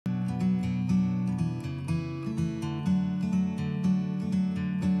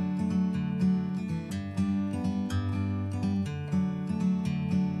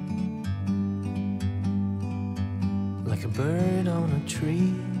bird on a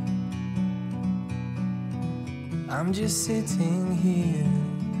tree. I'm just sitting here.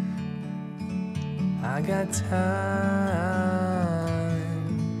 I got time.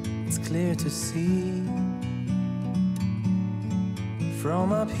 It's clear to see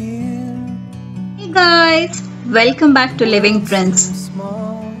from up here. Hey guys, welcome back to Living Friends.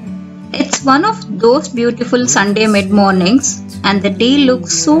 It's one of those beautiful Sunday mid-mornings and the day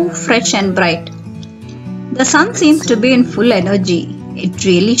looks so fresh and bright. The sun seems to be in full energy. It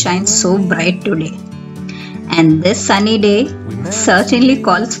really shines so bright today. And this sunny day certainly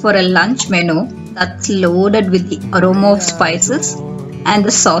calls for a lunch menu that's loaded with the aroma of spices and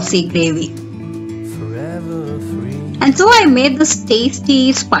the saucy gravy. And so I made this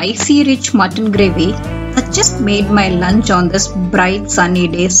tasty, spicy, rich mutton gravy that just made my lunch on this bright sunny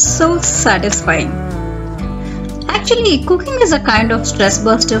day so satisfying. Actually, cooking is a kind of stress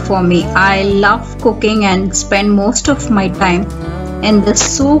buster for me. I love cooking and spend most of my time in this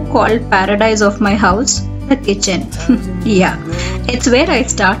so-called paradise of my house, the kitchen. Yeah, it's where I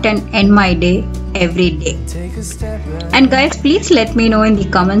start and end my day every day. And guys, please let me know in the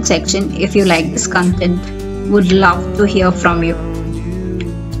comment section if you like this content. Would love to hear from you.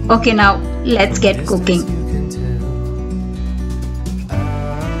 Okay, now let's get cooking.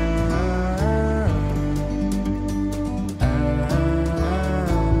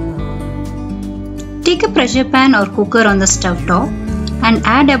 Take a pressure pan or cooker on the stove top and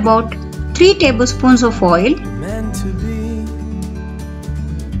add about 3 tablespoons of oil.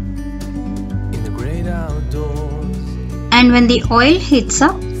 And when the oil heats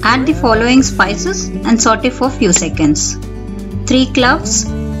up, add the following spices and saute for a few seconds. 3 cloves,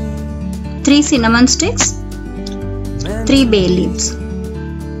 3 cinnamon sticks, 3 bay leaves.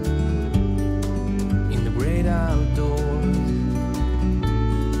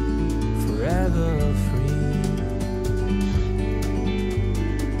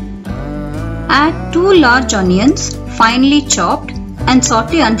 Add 2 large onions, finely chopped, and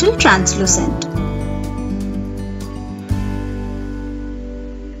saute until translucent.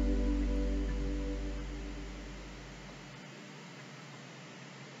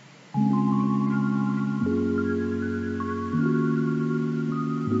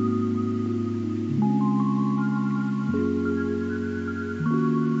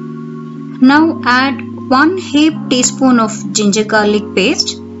 Now add 1 heaped teaspoon of ginger garlic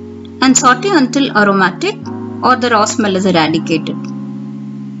paste and saute until aromatic or the raw smell is eradicated.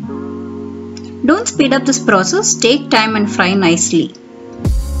 Don't speed up this process, take time and fry nicely.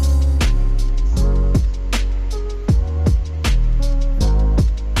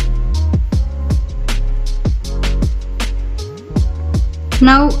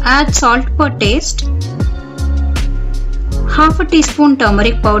 Now add salt per taste, half a teaspoon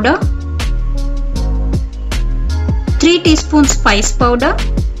turmeric powder, 3 teaspoons spice powder,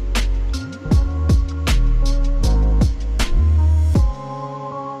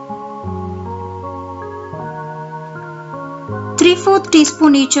 3/4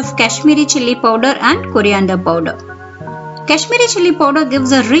 teaspoon each of Kashmiri chili powder and coriander powder. Kashmiri chili powder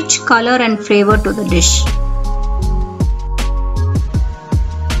gives a rich color and flavor to the dish.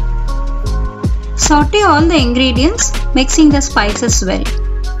 Saute all the ingredients, mixing the spices well.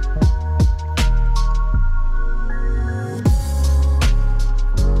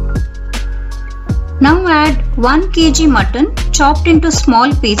 Now add 1 kg mutton chopped into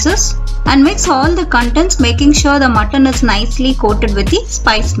small pieces and mix all the contents, making sure the mutton is nicely coated with the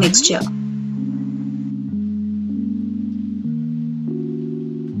spice mixture.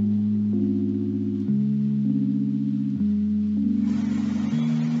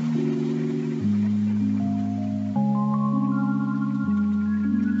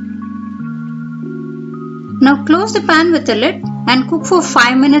 Now close the pan with a lid and cook for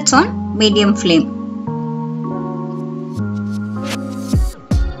 5 minutes on medium flame.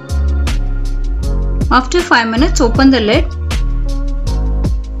 After 5 minutes, open the lid.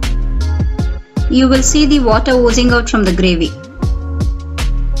 You will see the water oozing out from the gravy.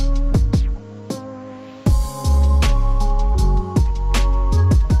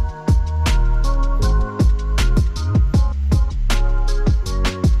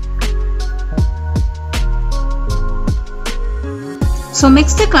 So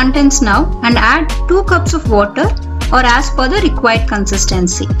mix the contents now and add 2 cups of water or as per the required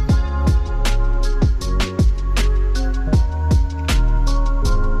consistency.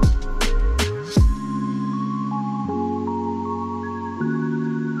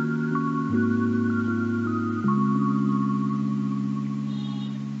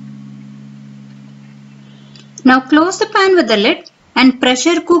 Now close the pan with the lid and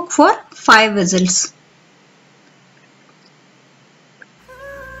pressure cook for 5 whistles.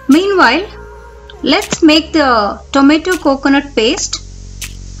 Meanwhile, let's make the tomato coconut paste,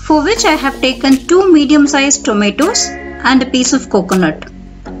 for which I have taken 2 medium-sized tomatoes and a piece of coconut.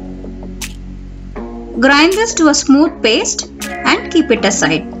 Grind this to a smooth paste and keep it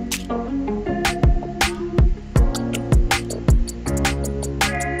aside.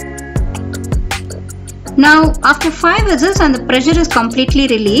 Now, after 5 whistles and the pressure is completely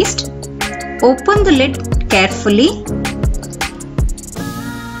released, open the lid carefully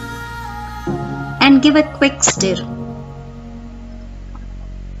and give a quick stir.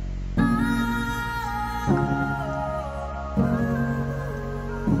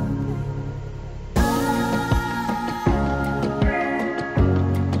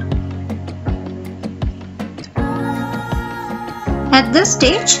 At this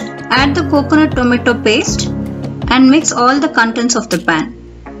stage, add the coconut tomato paste and mix all the contents of the pan.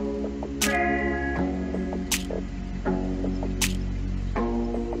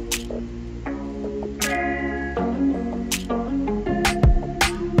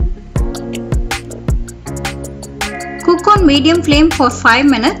 Cook on medium flame for 5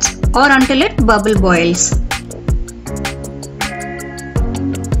 minutes or until it bubble boils.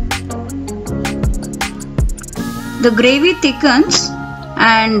 The gravy thickens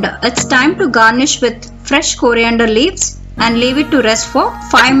and it's time to garnish with fresh coriander leaves and leave it to rest for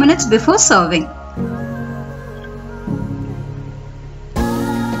 5 minutes before serving.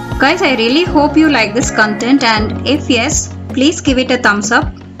 Guys, I really hope you like this content, and if yes, please give it a thumbs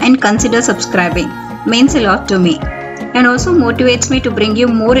up and consider subscribing. Means a lot to me and also motivates me to bring you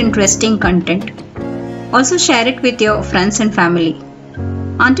more interesting content. Also share it with your friends and family.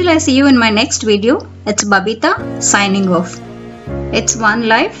 Until I see you in my next video, it's Babitha signing off. It's one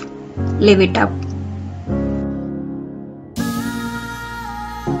life, live it up.